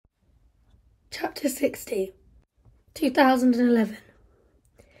Chapter 60. 2011.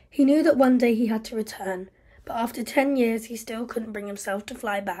 He knew that one day he had to return, but after 10 years he still couldn't bring himself to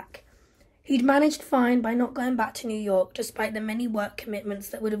fly back. He'd managed fine by not going back to New York despite the many work commitments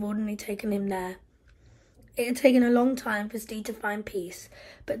that would have ordinarily taken him there. It had taken a long time for Steve to find peace,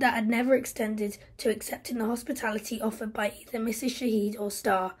 but that had never extended to accepting the hospitality offered by either Mrs. Shaheed or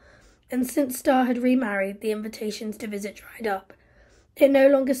Star, and since Star had remarried, the invitations to visit dried up. It no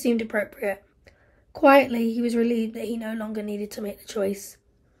longer seemed appropriate. Quietly, he was relieved that he no longer needed to make the choice.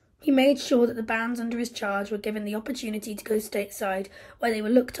 He made sure that the bands under his charge were given the opportunity to go stateside, where they were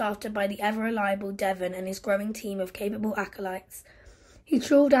looked after by the ever-reliable Devon and his growing team of capable acolytes. He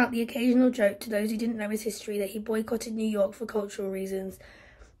trawled out the occasional joke to those who didn't know his history that he boycotted New York for cultural reasons,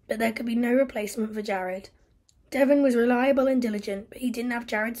 but there could be no replacement for Jared. Devon was reliable and diligent, but he didn't have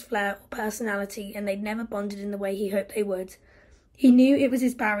Jared's flair or personality, and they'd never bonded in the way he hoped they would. He knew it was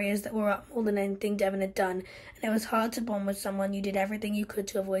his barriers that were up more than anything Devon had done, and it was hard to bond with someone you did everything you could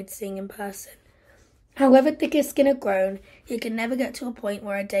to avoid seeing in person. However thick his skin had grown, he could never get to a point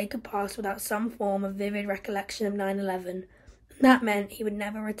where a day could pass without some form of vivid recollection of 9/11. That meant he would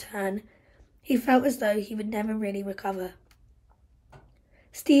never return. He felt as though he would never really recover.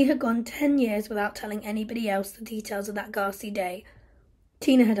 Steve had gone 10 years without telling anybody else the details of that ghastly day.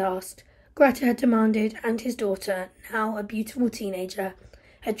 Tina had asked, Greta had demanded, and his daughter, now a beautiful teenager,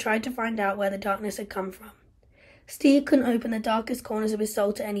 had tried to find out where the darkness had come from. Steve couldn't open the darkest corners of his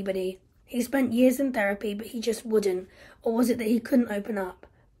soul to anybody. He spent years in therapy, but he just wouldn't, or was it that he couldn't open up?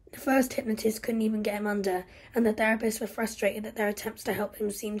 The first hypnotist couldn't even get him under, and the therapists were frustrated that their attempts to help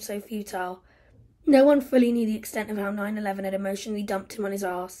him seemed so futile. No one fully knew the extent of how 9/11 had emotionally dumped him on his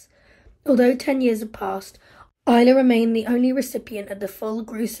arse. Although 10 years had passed, Isla remained the only recipient of the full,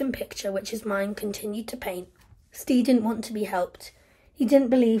 gruesome picture which his mind continued to paint. Steve didn't want to be helped. He didn't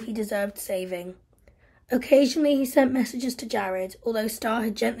believe he deserved saving. Occasionally he sent messages to Jared, although Star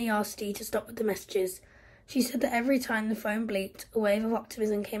had gently asked Steve to stop with the messages. She said that every time the phone bleeped, a wave of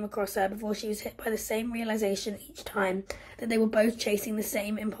optimism came across her before she was hit by the same realization each time that they were both chasing the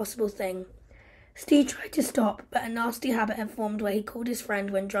same impossible thing. Steve tried to stop, but a nasty habit had formed where he called his friend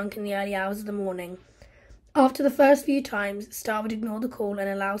when drunk in the early hours of the morning. After the first few times, Star would ignore the call and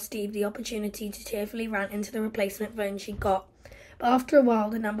allow Steve the opportunity to tearfully rant into the replacement phone she'd got, but after a while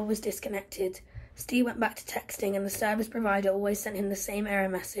the number was disconnected. Steve went back to texting, and the service provider always sent him the same error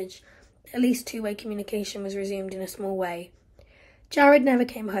message. At least two-way communication was resumed in a small way. Jared never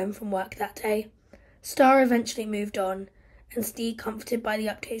came home from work that day. Star eventually moved on, and Steve, comforted by the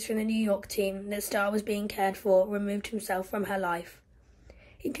updates from the New York team that Star was being cared for, removed himself from her life.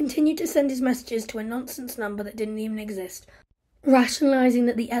 He continued to send his messages to a nonsense number that didn't even exist, rationalising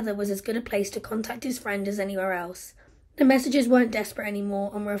that the other was as good a place to contact his friend as anywhere else. The messages weren't desperate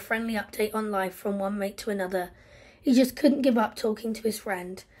anymore and were a friendly update on life from one mate to another. He just couldn't give up talking to his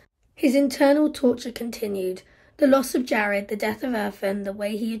friend. His internal torture continued. The loss of Jared, the death of Irfan, the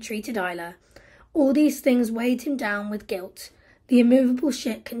way he had treated Isla. All these things weighed him down with guilt. The immovable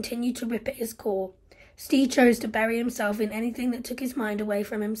shit continued to rip at his core. Steve chose to bury himself in anything that took his mind away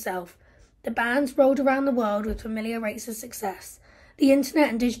from himself. The bands rolled around the world with familiar rates of success. The internet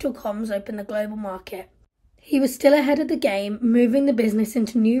and digital comms opened the global market. He was still ahead of the game, moving the business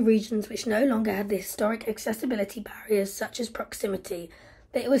into new regions which no longer had the historic accessibility barriers such as proximity.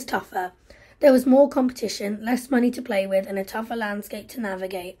 But it was tougher. There was more competition, less money to play with, and a tougher landscape to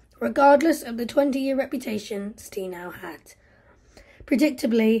navigate, regardless of the 20-year reputation Steve now had.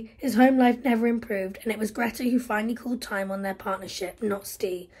 Predictably, his home life never improved, and it was Greta who finally called time on their partnership, not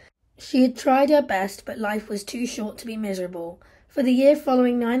Steve. She had tried her best, but life was too short to be miserable. For the year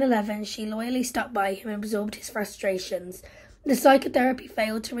following 9/11, she loyally stuck by him and absorbed his frustrations. The psychotherapy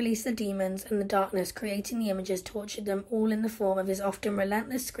failed to release the demons, and the darkness creating the images tortured them all in the form of his often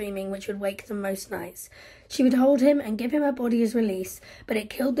relentless screaming which would wake them most nights. She would hold him and give him her body as release, but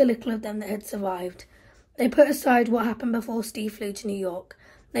it killed the little of them that had survived. They put aside what happened before Steve flew to New York.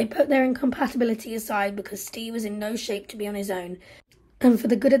 They put their incompatibility aside because Steve was in no shape to be on his own, and for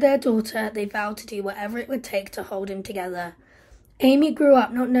the good of their daughter, they vowed to do whatever it would take to hold him together. Amy grew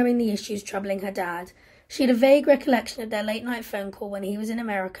up not knowing the issues troubling her dad. She had a vague recollection of their late-night phone call when he was in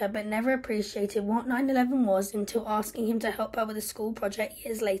America, but never appreciated what 9/11 was until asking him to help her with a school project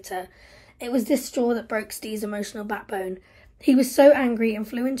years later. It was this straw that broke Steve's emotional backbone. He was so angry and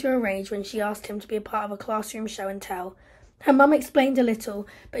flew into a rage when she asked him to be a part of a classroom show and tell. Her mum explained a little,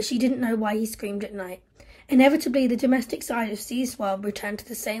 but she didn't know why he screamed at night. Inevitably, the domestic side of Steve's world returned to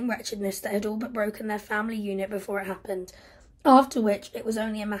the same wretchedness that had all but broken their family unit before it happened, after which it was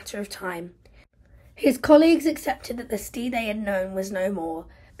only a matter of time. His colleagues accepted that the Steve they had known was no more.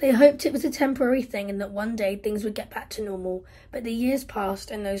 They hoped it was a temporary thing and that one day things would get back to normal, but the years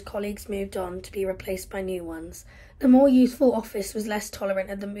passed and those colleagues moved on to be replaced by new ones. The more youthful office was less tolerant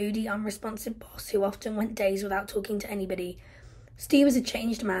of the moody, unresponsive boss who often went days without talking to anybody. Steve was a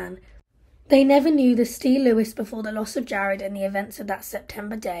changed man. They never knew the Steve Lewis before the loss of Jared and the events of that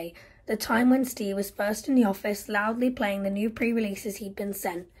September day, the time when Steve was first in the office, loudly playing the new pre-releases he'd been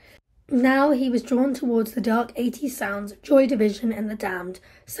sent. Now he was drawn towards the dark 80s sounds of Joy Division and The Damned,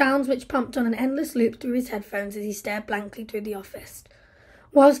 sounds which pumped on an endless loop through his headphones as he stared blankly through the office.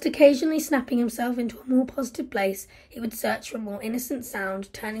 Whilst occasionally snapping himself into a more positive place, he would search for a more innocent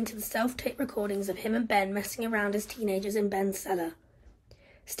sound, turning to the self-tape recordings of him and Ben messing around as teenagers in Ben's cellar.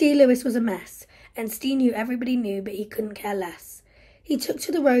 Steve Lewis was a mess, and Steve knew everybody knew, but he couldn't care less. He took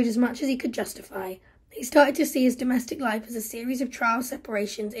to the road as much as he could justify. He started to see his domestic life as a series of trial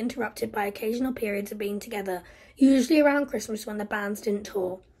separations interrupted by occasional periods of being together, usually around Christmas when the bands didn't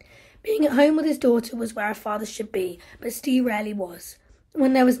tour. Being at home with his daughter was where a father should be, but Steve rarely was.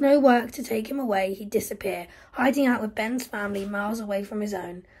 When there was no work to take him away, he'd disappear, hiding out with Ben's family miles away from his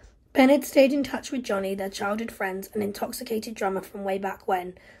own. Ben had stayed in touch with Johnny, their childhood friends, an intoxicated drummer from way back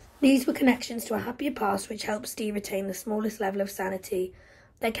when. These were connections to a happier past which helped Steve retain the smallest level of sanity.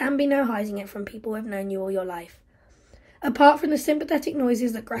 There can be no hiding it from people who have known you all your life. Apart from the sympathetic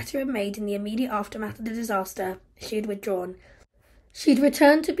noises that Greta had made in the immediate aftermath of the disaster, she had withdrawn. She'd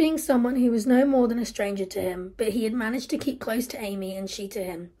returned to being someone who was no more than a stranger to him, but he had managed to keep close to Amy and she to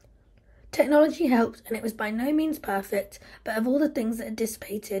him. Technology helped, and it was by no means perfect, but of all the things that had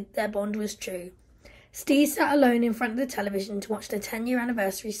dissipated, their bond was true. Steve sat alone in front of the television to watch the 10-year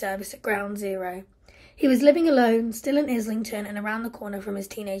anniversary service at Ground Zero. He was living alone, still in Islington and around the corner from his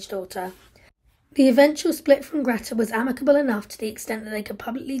teenage daughter. The eventual split from Greta was amicable enough to the extent that they could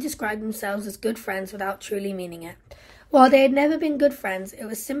publicly describe themselves as good friends without truly meaning it. While they had never been good friends, it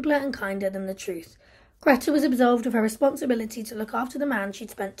was simpler and kinder than the truth. Greta was absolved of her responsibility to look after the man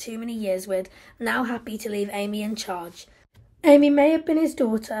she'd spent too many years with, now happy to leave Amy in charge. Amy may have been his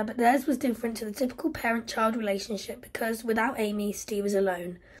daughter, but theirs was different to the typical parent-child relationship because, without Amy, Steve was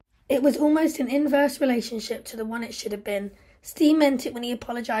alone. It was almost an inverse relationship to the one it should have been. Steve meant it when he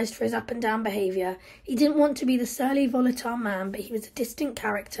apologised for his up-and-down behaviour. He didn't want to be the surly, volatile man, but he was a distant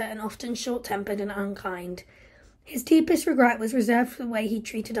character and often short-tempered and unkind. His deepest regret was reserved for the way he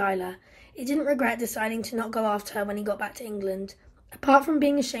treated Isla. He didn't regret deciding to not go after her when he got back to England. Apart from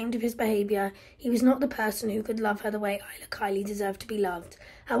being ashamed of his behaviour, he was not the person who could love her the way Isla Kiley deserved to be loved.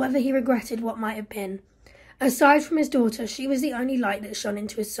 However, he regretted what might have been. Aside from his daughter, she was the only light that shone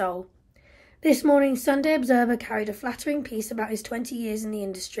into his soul. This morning, Sunday Observer carried a flattering piece about his 20 years in the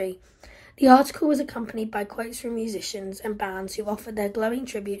industry. The article was accompanied by quotes from musicians and bands who offered their glowing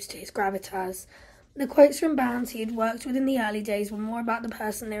tributes to his gravitas. The quotes from bands he had worked with in the early days were more about the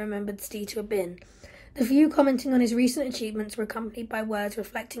person they remembered Steve to have been. The few commenting on his recent achievements were accompanied by words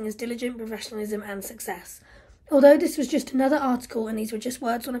reflecting his diligent professionalism and success. Although this was just another article and these were just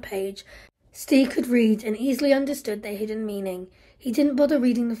words on a page, Steve could read and easily understood their hidden meaning. He didn't bother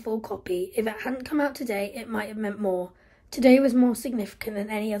reading the full copy. If it hadn't come out today, it might have meant more. Today was more significant than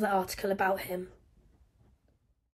any other article about him.